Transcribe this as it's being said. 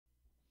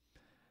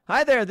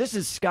Hi there, this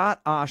is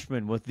Scott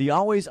Ohsman with the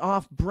Always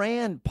Off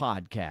Brand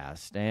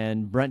podcast,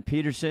 and Brent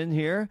Peterson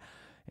here,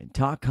 and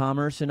Talk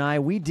Commerce and I,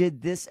 we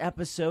did this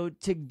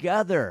episode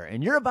together,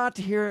 and you're about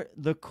to hear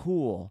the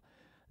cool,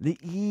 the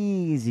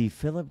easy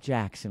Phillip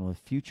Jackson with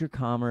Future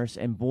Commerce,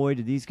 and boy,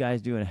 did these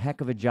guys do a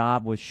heck of a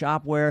job with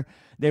Shopware.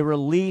 They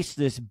released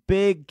this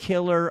big,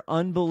 killer,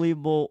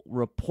 unbelievable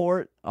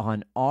report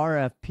on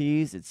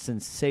RFPs. It's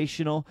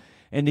sensational,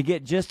 and to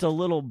get just a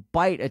little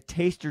bite, a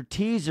taster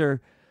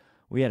teaser,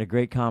 we had a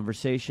great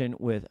conversation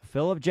with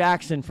Phillip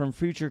Jackson from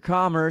Future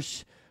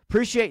Commerce.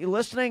 Appreciate you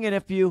listening, and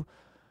if you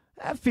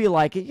feel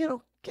like it,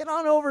 get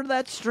on over to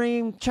that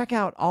stream. Check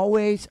out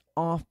Always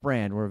Off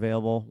Brand. We're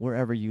available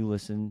wherever you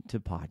listen to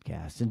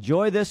podcasts.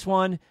 Enjoy this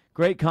one.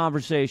 Great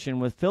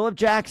conversation with Phillip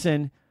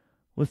Jackson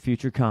with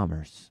Future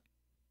Commerce.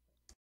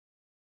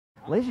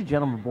 Ladies and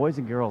gentlemen, boys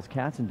and girls,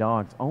 cats and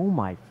dogs, oh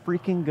my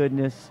freaking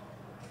goodness.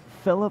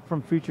 Phillip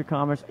from Future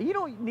Commerce. You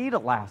don't need a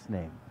last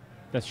name.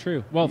 That's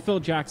true. Well, Phil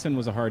Jackson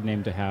was a hard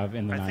name to have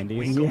in the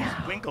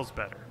 90s. Winkle's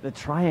better. The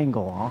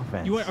triangle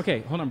offense.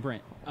 Okay, hold on,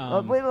 Brent.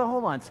 Wait,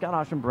 hold on. Scott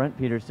Ohsman, Brent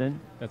Peterson.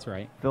 That's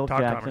right. Phillip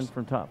Jackson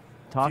from Talk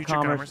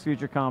Commerce,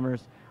 Future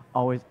Commerce,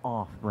 Always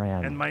Off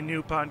Brand. And my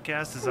new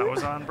podcast is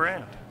Always On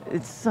Brand.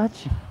 It's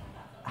such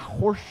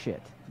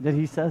horseshit that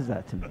he says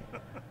that to me.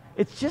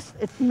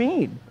 It's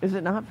mean. Is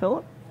it not,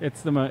 Phillip?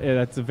 That's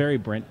a very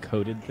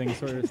Brent-coded thing,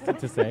 sort of,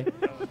 to say.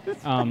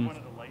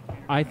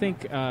 I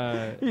think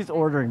he's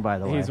ordering, by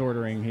the way. He's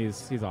ordering.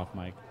 He's off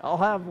mic. I'll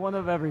have one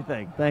of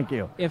everything. Thank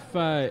you. If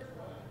I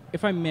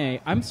may,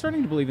 I'm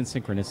starting to believe in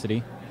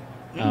synchronicity.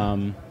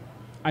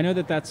 I know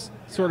that that's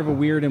sort of a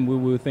weird and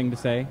woo-woo thing to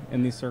say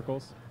in these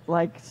circles.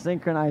 Like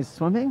synchronized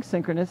swimming?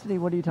 Synchronicity?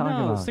 What are you talking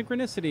about? No,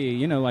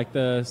 synchronicity, like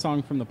the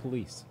song from the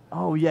Police.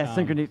 Oh, yes,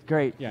 synchronicity.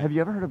 Great. Yeah. Have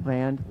you ever heard a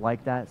band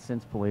like that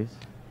since Police?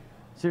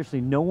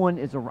 Seriously, no one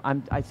is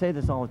around. I say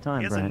this all the time,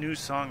 He has Brent. a new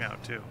song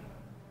out, too.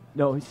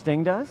 No,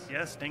 Sting does?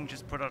 Yeah, Sting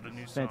just put out a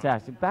new song.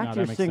 Fantastic. Back to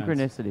your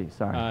synchronicity.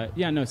 Sorry.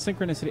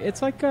 Synchronicity.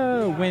 It's like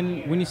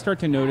when you start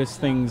to notice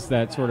things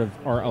that sort of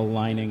are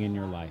aligning in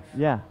your life.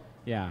 Yeah.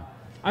 Yeah.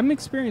 I'm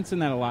experiencing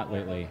that a lot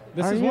lately.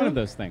 This is one of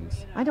those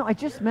things. I know. I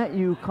just met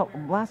you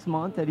last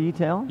month at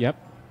E-Tail.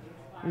 Yep.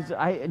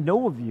 I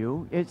know of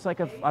you.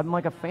 I'm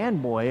like a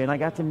fanboy, and I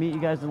got to meet you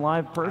guys in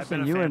live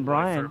person. You and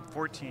Brian for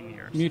 14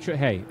 years.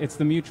 It's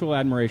the Mutual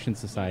Admiration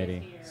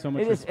Society. So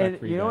much respect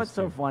for you. You know what's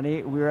so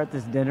funny? We were at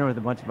this dinner with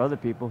a bunch of other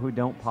people who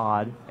don't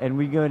pod, and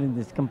we go into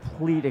this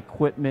complete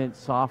equipment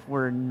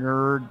software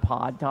nerd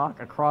pod talk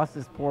across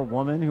this poor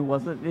woman who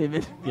wasn't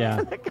even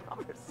in the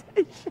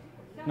conversation.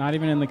 Not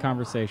even in the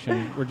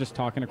conversation. We're just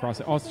talking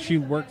across it. Also, she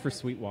worked for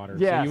Sweetwater,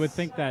 so you would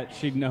think that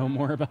she'd know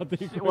more about the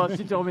equipment. Well,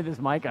 she told me this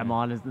mic I'm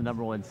on is the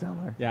 #1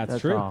 seller. Yeah, it's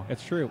true. All.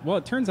 It's true. Well,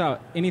 it turns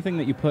out anything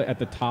that you put at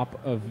the top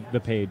of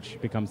the page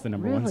becomes the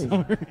 #1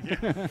 seller.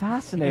 Yeah.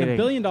 Fascinating. In a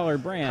billion-dollar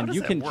brand,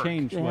 you can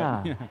change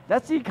what. Yeah.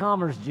 That's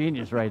e-commerce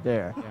genius right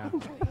there. Yeah.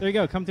 There you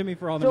go. Come to me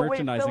for all the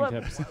merchandising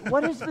tips.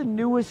 What is the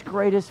newest,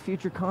 greatest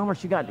Future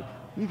Commerce? You guys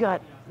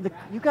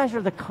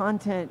are the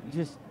content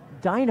just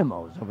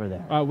dynamos over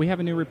there. We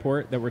have a new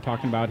report that we're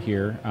talking about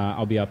here.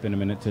 I'll be up in a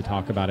minute to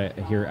talk about it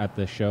here at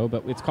the show,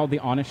 but it's called The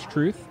Honest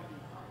Truth.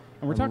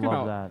 And we're talking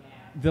about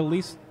the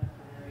least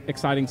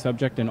exciting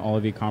subject in all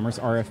of e-commerce,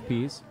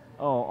 RFPs.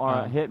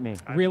 Hit me.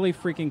 Really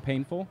freaking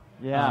painful.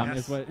 Yeah.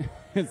 Is what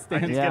it stands for. I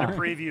just get a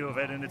preview of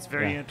it, and it's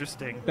very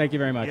interesting. Thank you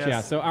very much. Yes.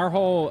 Yeah, so our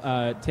whole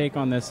take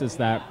on this is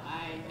that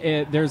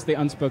there's the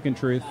unspoken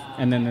truth,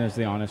 and then there's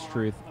the honest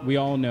truth. We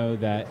all know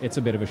that it's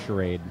a bit of a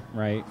charade,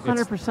 right?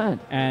 100%.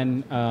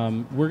 And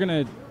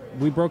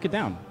we broke it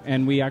down,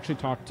 and we actually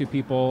talked to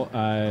people,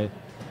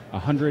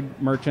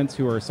 100 merchants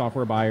who are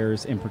software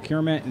buyers in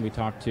procurement, and we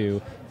talked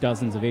to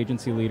dozens of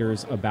agency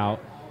leaders about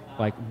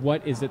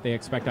what is it they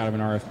expect out of an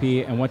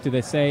RFP, and what do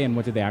they say, and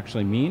what do they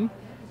actually mean?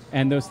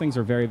 And those things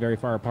are very, very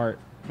far apart,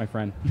 my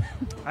friend.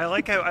 I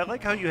like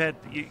how you had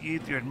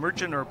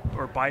merchant or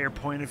buyer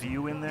point of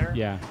view in there.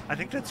 Yeah. I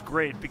think that's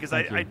great because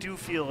I do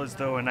feel as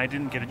though, and I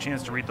didn't get a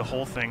chance to read the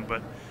whole thing,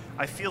 but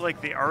I feel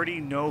like they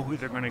already know who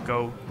they're going to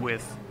go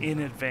with in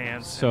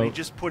advance, and they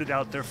just put it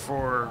out there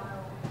for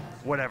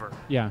whatever.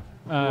 Yeah.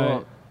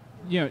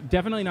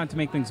 Definitely not to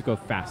make things go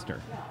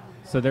faster.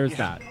 So there's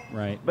that,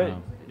 right? But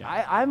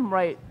I'm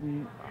right.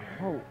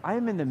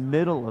 I'm in the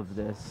middle of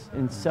this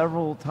in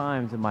several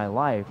times in my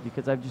life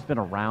because I've just been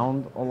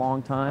around a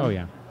long time. Oh,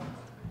 yeah.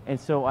 And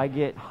so I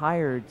get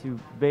hired to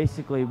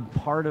basically,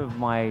 part of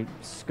my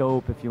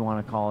scope, if you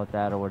want to call it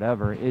that or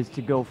whatever, is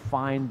to go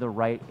find the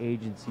right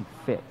agency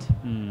fit.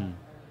 And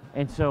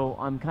so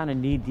I'm kind of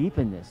knee deep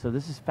in this. So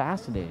this is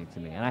fascinating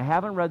to me. And I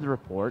haven't read the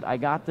report. I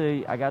got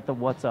the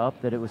what's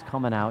up that it was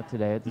coming out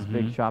today at this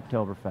big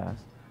Shoptoberfest.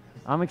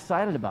 I'm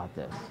excited about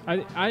this.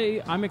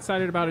 I'm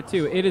excited about it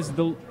too. It is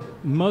the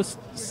most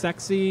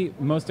sexy,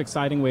 most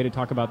exciting way to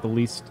talk about the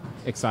least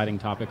exciting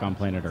topic on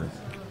planet Earth.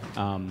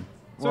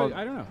 So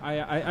I don't know.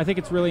 I think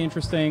it's really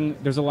interesting.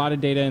 There's a lot of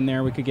data in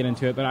there. We could get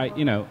into it, but I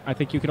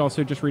think you could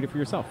also just read it for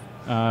yourself.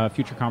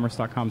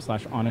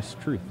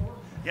 Futurecommerce.com/honesttruth.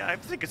 Yeah, I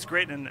think it's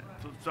great, and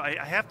so I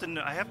have to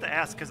know, I have to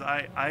ask because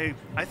I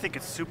think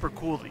it's super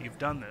cool that you've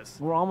done this.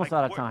 We're almost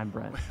out of time,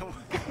 Brent.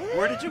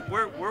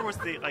 Where was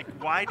the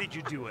why did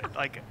you do it?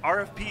 Like,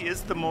 RFP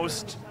is the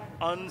most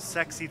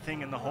unsexy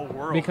thing in the whole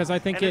world. Because I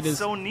think it's is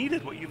so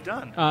needed what you've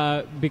done.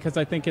 Because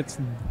I think it's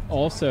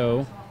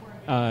also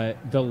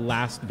the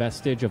last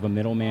vestige of a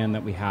middleman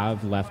that we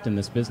have left in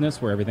this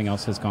business, where everything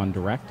else has gone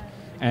direct,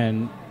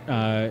 and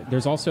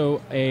there's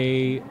also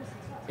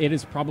it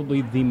is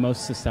probably the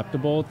most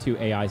susceptible to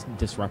AI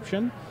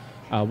disruption.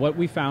 What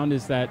we found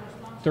is that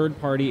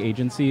third-party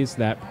agencies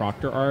that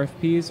proctor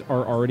RFPs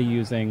are already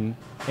using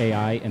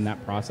AI in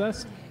that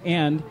process,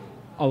 and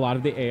a lot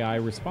of the AI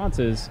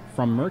responses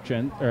from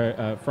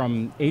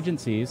from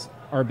agencies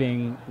are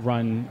being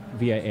run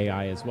via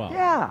AI as well.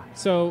 Yeah.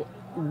 So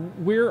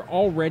we're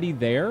already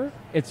there.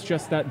 It's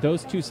just that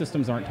those two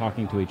systems aren't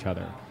talking to each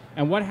other.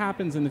 And what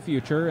happens in the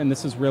future, and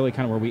this is really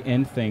kind of where we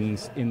end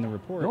things in the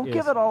report. Don't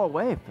give it all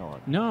away,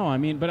 Phillip. No, I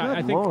mean, but I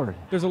think Lord.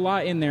 There's a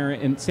lot in there,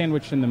 and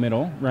sandwiched in the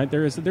middle, right?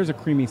 There's a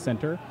creamy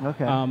center.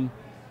 Okay.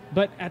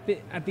 But at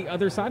the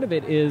other side of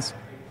it is,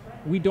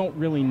 we don't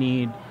really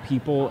need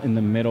people in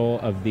the middle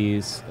of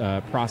these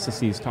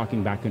processes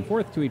talking back and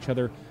forth to each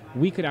other.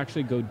 We could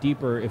actually go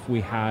deeper if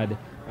we had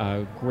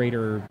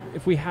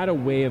if we had a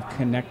way of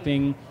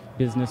connecting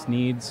business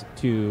needs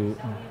to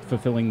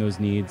fulfilling those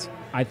needs.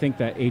 I think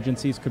that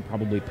agencies could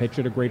probably pitch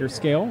at a greater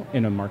scale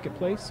in a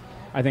marketplace.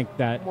 I think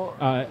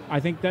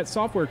that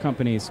software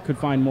companies could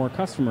find more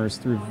customers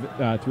through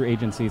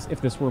agencies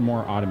if this were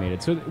more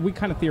automated. So we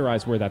kind of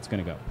theorize where that's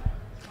going to go.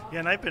 Yeah,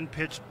 and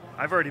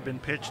I've already been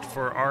pitched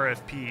for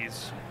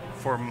RFPs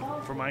for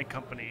my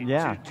company.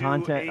 Yeah, to do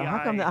content. AI.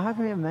 How come you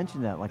haven't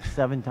mentioned that like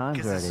 7 times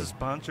already? Because this is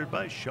sponsored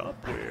by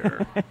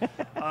Shopware.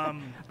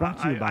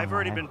 Brought to you by I've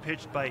already been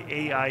pitched by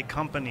AI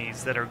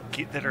companies that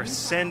are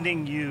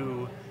sending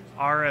you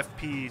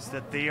RFPs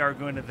that they are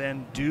going to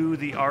then do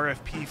the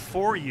RFP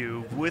for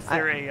you with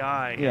their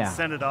AI and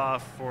send it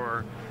off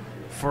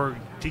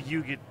to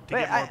get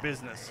more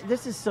business.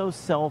 This is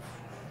so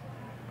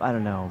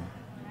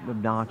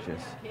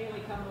obnoxious.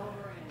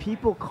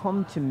 People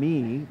come to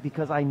me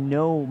because I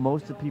know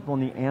most of the people in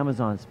the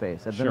Amazon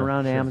space. I've been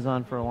around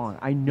Amazon for a long.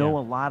 I know a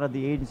lot of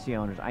the agency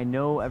owners. I'm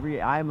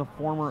a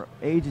former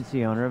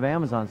agency owner of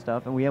Amazon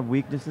stuff, and we have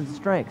weaknesses and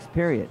strengths,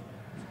 period.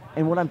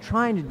 And what I'm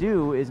trying to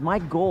do is, my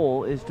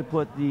goal is to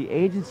put the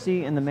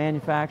agency and the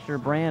manufacturer,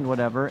 brand,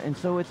 whatever, and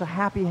so it's a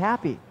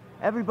happy.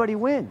 Everybody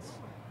wins.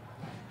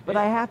 But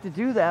I have to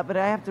do that, but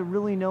I have to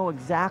really know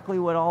exactly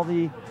what all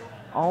the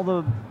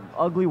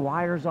ugly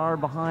wires are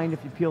behind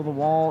if you peel the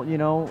wall,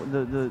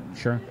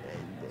 Sure.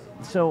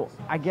 So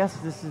I guess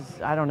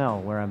I don't know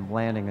where I'm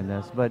landing in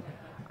this, but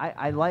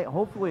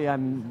hopefully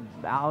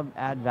I'll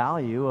add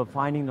value of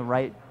finding the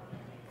right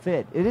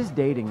fit. It is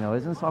dating, though.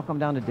 Isn't this all come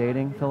down to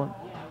dating, Phillip?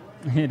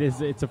 It is.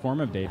 It's a form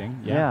of dating.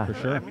 Yeah, for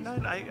sure. I mean,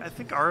 I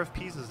think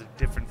RFPs is a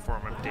different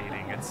form of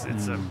dating. It's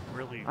a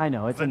really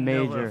it's a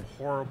major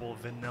horrible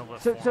vanilla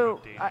form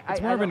of dating.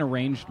 It's more of an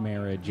arranged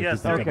marriage.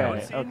 Yes, if you think there about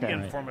it's it. an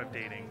Indian form of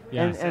dating.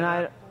 Yeah. And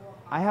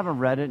I haven't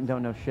read it and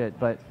don't know shit,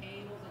 but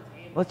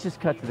let's just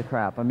cut to the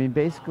crap. I mean,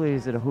 basically,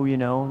 is it a who you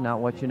know,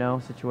 not what you know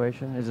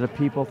situation? Is it a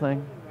people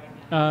thing?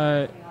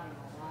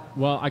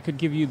 Well, I could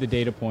give you the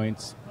data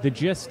points. The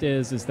gist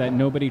is that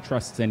nobody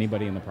trusts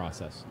anybody in the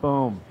process.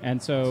 Boom.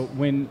 And so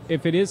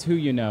if it is who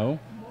you know,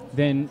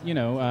 then,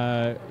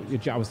 I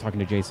was talking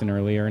to Jason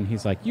earlier, and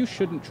he's like, you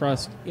shouldn't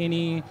trust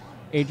any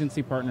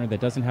agency partner that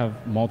doesn't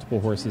have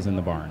multiple horses in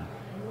the barn,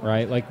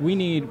 right? Like, you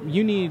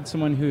need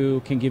someone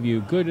who can give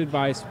you good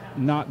advice,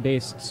 not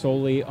based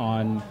solely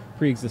on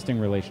pre-existing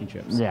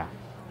relationships. Yeah.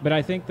 But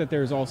I think that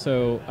there's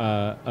also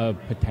a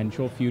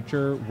potential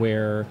future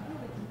where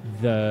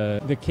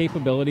the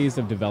capabilities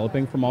of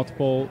developing for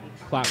multiple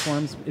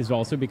platforms is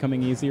also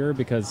becoming easier,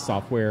 because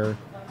software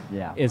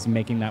is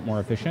making that more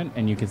efficient.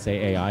 And you could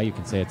say AI, you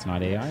could say it's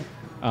not AI.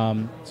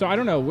 So I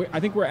don't know. I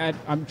think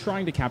I'm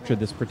trying to capture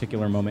this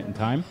particular moment in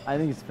time. I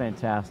think it's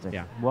fantastic.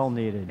 Yeah. Well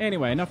needed.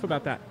 Anyway, enough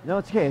about that. No,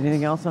 it's okay.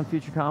 Anything else on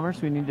Future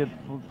Commerce we need to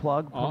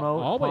plug,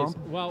 promote? Always.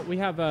 Pump? Well, we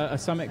have a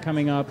summit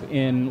coming up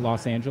in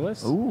Los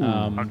Angeles. Ooh.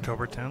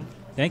 October 10th.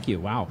 Thank you.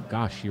 Wow.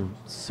 Gosh, you're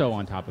so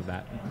on top of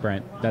that,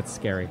 Brent. That's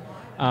scary.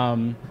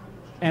 And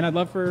I'd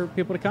love for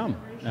people to come.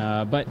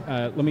 But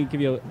let me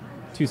give you a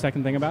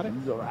 2-second thing about it.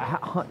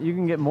 You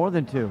can get more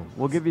than 2.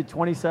 We'll give you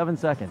 27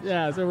 seconds.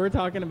 Yeah, so we're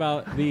talking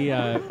about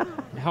the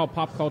how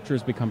pop culture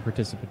has become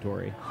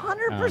participatory.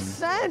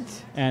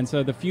 100%! And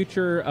so the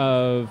future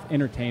of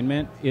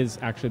entertainment is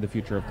actually the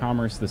future of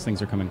commerce. Those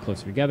things are coming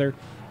closer together.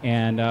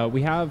 And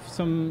we have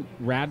some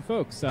rad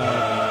folks. Yes!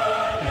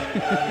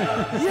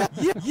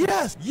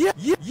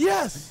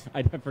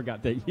 I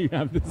forgot that you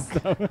have this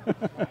stuff.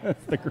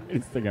 That's the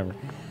greatest thing ever.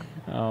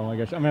 Oh my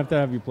gosh, I'm going to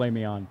have you play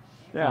me on.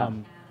 Yeah.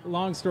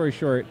 Long story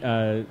short,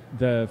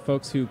 the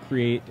folks who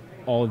create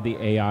all of the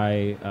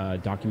AI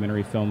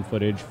documentary film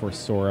footage for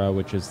Sora,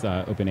 which is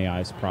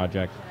OpenAI's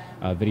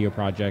video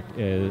project,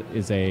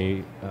 is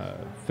a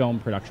film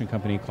production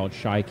company called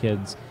Shy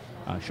Kids.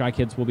 Shy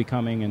Kids will be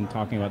coming and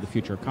talking about the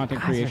future of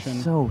content creation.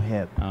 Are so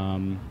hip.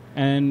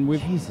 And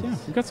we've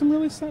got some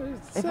really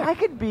If I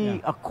could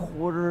be a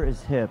quarter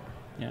as hip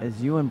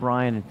as you and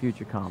Brian in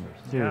Future Commerce.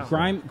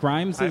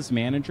 Grimes'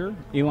 manager,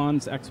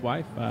 Elon's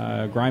ex-wife,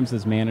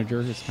 Grimes'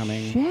 manager is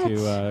coming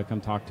to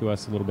come talk to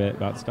us a little bit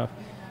about stuff.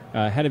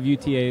 Head of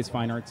UTA's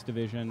Fine Arts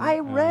Division. I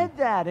read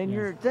that in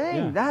your thing.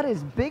 Yeah. That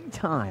is big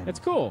time. It's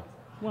cool.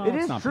 Well, it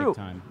it's is not true. Big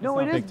time. No,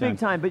 it is big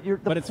time. But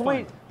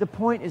the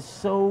point is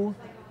so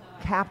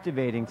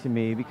captivating to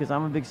me because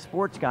I'm a big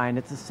sports guy, and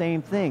it's the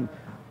same thing.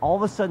 All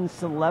of a sudden,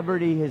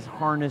 celebrity has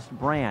harnessed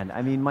brand.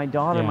 I mean, my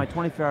daughter, my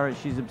 24-hour,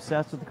 she's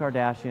obsessed with the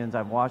Kardashians.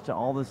 I've watched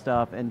all this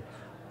stuff. And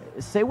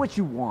say what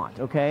you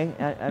want, okay?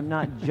 I'm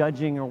not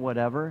judging or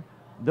whatever.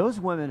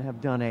 Those women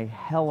have done a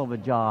hell of a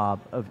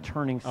job of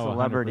turning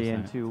celebrity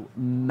into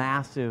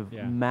massive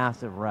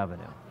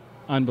revenue.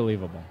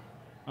 Unbelievable.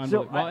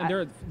 So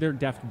and they're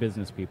deft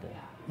business people.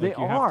 They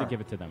you have to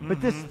give it to them.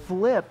 But this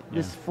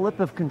flip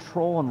of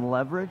control and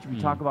leverage, we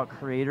talk about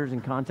creators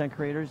and content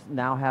creators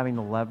now having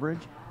the leverage.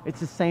 It's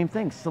the same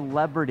thing.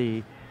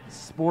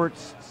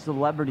 Sports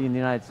celebrity in the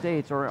United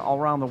States or all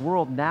around the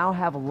world now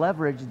have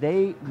leverage.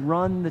 They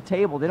run the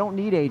table. They don't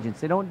need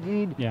agents. They don't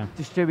need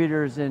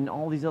distributors and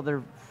all these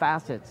other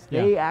facets.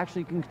 They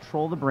actually can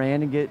control the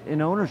brand and get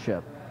in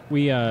ownership.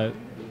 We, on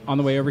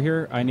the way over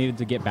here, I needed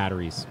to get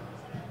batteries.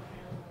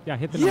 Yeah,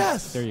 hit the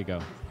Yes! There you go.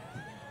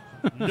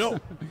 No.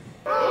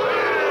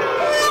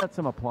 That's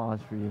some applause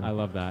for you. I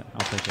love that.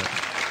 I'll take it.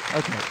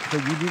 Okay, so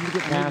you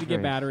need to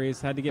get batteries.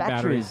 Had to get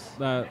batteries.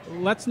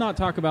 Let's not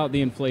talk about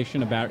the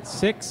inflation about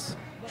 6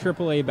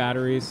 AAA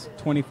batteries,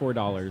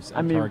 $24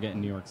 at Target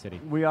in New York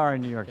City. We are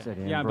in New York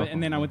City. Yeah,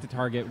 and then I went to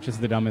Target, which is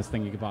the dumbest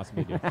thing you could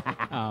possibly do.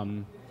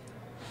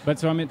 But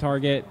so I'm at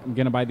Target. I'm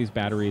going to buy these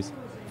batteries.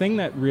 Thing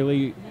that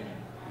really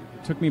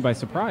took me by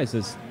surprise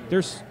is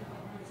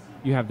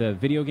you have the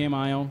video game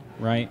aisle,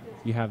 right?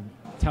 You have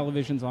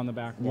televisions on the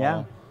back wall.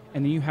 Yeah.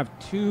 And then you have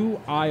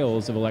 2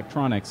 aisles of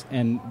electronics,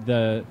 and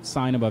the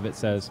sign above it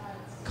says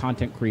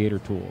content creator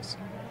tools.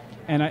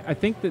 And I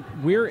think that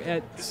we're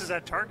at... This is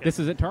at Target? This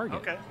is at Target.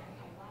 Okay.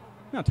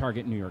 Not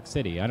Target New York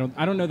City. I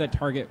don't know that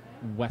Target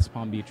West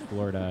Palm Beach,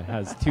 Florida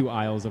has 2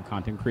 aisles of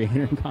content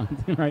creator and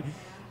content, right?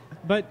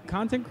 But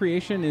content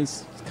creation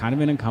is kind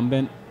of an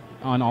incumbent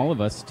on all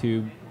of us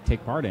to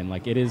take part in.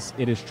 Like it is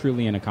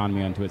truly an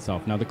economy unto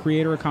itself. Now the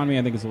creator economy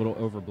I think is a little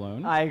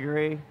overblown. I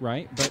agree.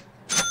 Right? But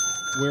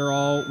we're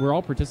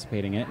all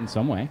participating in it in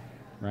some way,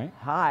 right?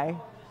 Hi.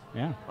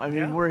 Yeah. I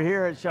mean, we're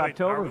here at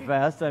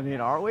Shoptoberfest. I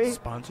mean, are we?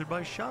 Sponsored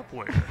by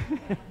Shopware.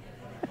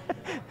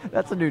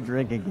 That's a new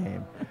drinking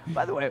game.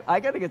 By the way,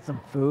 I got to get some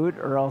food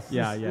or else this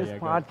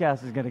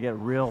podcast is going to get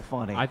real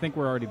funny. I think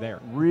we're already there.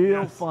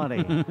 Real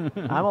funny.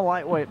 I'm a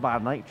lightweight by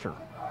nature.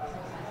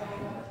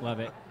 Love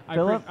it.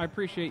 Phillip? I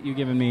appreciate you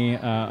giving me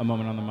a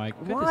moment on the mic.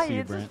 Good to see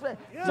you, Brent.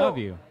 Love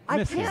you.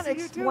 I can't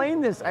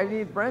explain this. I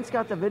mean, Brent's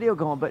got the video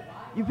going, but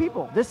you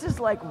people, this is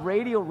like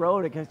Radio Row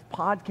against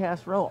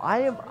Podcast Row.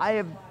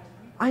 I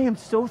am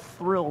so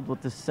thrilled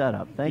with this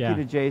setup. Thank you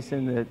to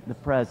Jason, the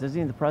president. Is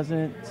he the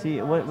president?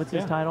 What's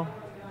his title?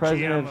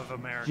 President GM of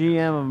America.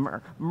 GM of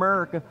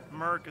America.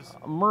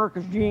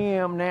 America's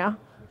GM now.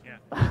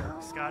 Yeah.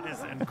 Scott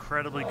is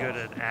incredibly good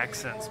at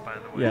accents, by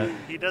the way. Yeah.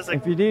 He does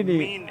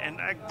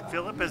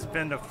Phillip has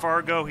been to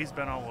Fargo. He's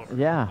been all over.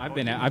 Yeah. I've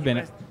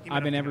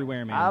been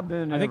everywhere,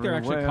 man. I think they're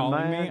actually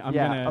calling me. I'm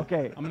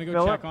gonna go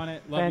Phillip, check on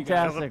it. Love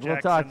fantastic. You guys. We'll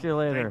talk to you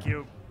later. Thank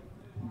you.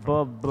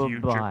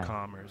 Bye.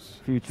 Commerce.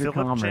 Future Phillip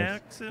Commerce.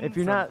 Jackson If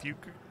you're not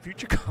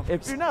Future Commerce.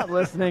 If you're not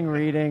listening,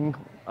 reading,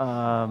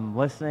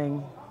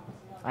 listening,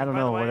 I don't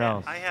know what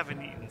else. I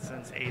haven't eaten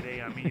since 8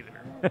 a.m.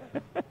 either.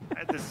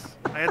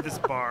 I had this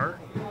bar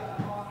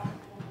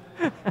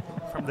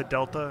from the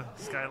Delta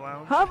Sky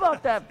Lounge. How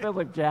about that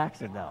Phillip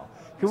Jackson, though?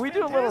 Can we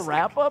do a little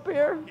wrap-up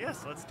here?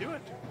 Yes, let's do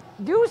it.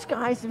 Those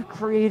guys have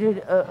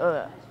created,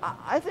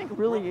 I think,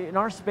 really, in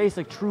our space,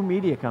 a true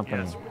media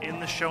company. Yes, in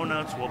the show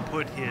notes, we'll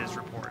put his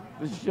report.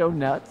 The show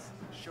nuts?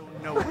 Show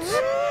notes.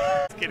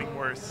 It's getting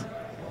worse.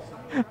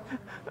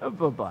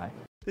 Bye-bye.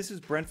 This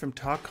is Brent from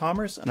Talk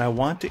Commerce, and I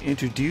want to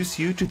introduce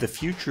you to the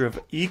future of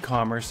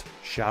e-commerce,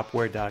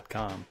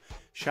 Shopware.com.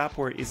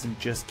 Shopware isn't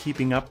just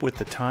keeping up with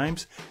the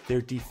times, they're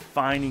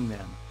defining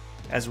them.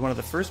 As one of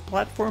the first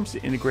platforms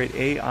to integrate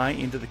AI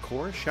into the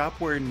core,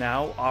 Shopware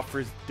now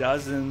offers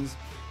dozens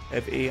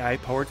of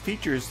AI-powered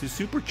features to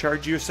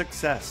supercharge your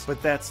success.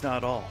 But that's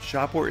not all.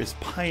 Shopware is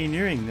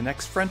pioneering the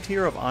next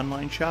frontier of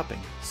online shopping,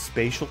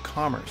 spatial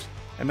commerce.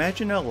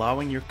 Imagine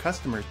allowing your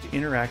customers to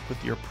interact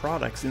with your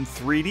products in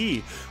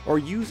 3D or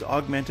use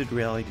augmented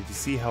reality to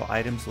see how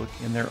items look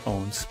in their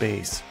own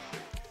space.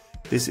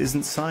 This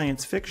isn't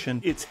science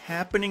fiction, it's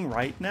happening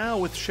right now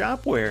with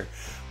Shopware.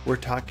 We're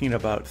talking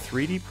about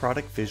 3D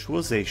product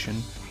visualization,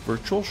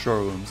 virtual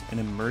showrooms, and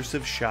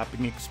immersive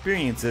shopping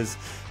experiences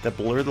that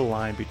blur the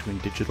line between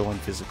digital and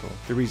physical.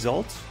 The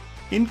results?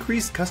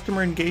 Increased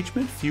customer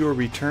engagement, fewer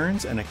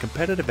returns, and a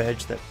competitive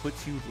edge that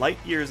puts you light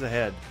years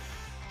ahead.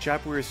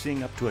 Shopware is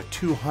seeing up to a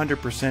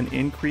 200%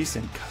 increase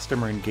in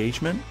customer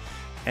engagement,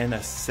 and a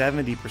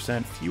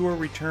 70% fewer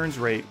returns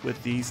rate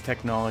with these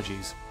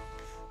technologies.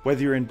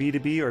 Whether you're in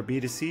B2B or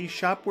B2C,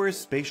 Shopware's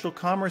spatial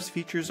commerce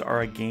features are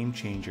a game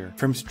changer.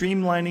 From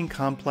streamlining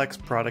complex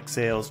product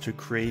sales to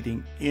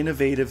creating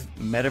innovative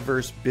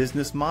metaverse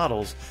business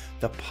models,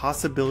 the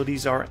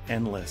possibilities are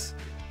endless.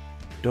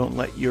 Don't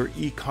let your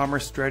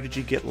e-commerce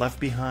strategy get left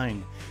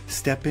behind.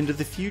 Step into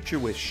the future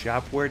with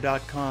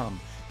Shopware.com.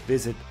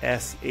 Visit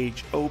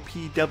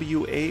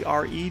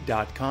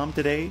shopware.com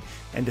today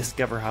and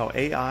discover how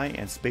AI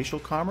and spatial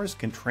commerce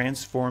can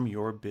transform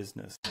your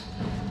business.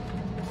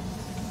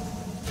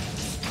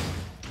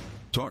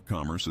 Talk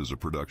Commerce is a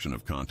production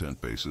of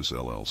Content Basis,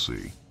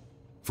 LLC.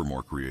 For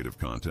more creative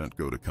content,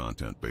 go to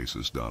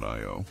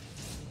contentbasis.io.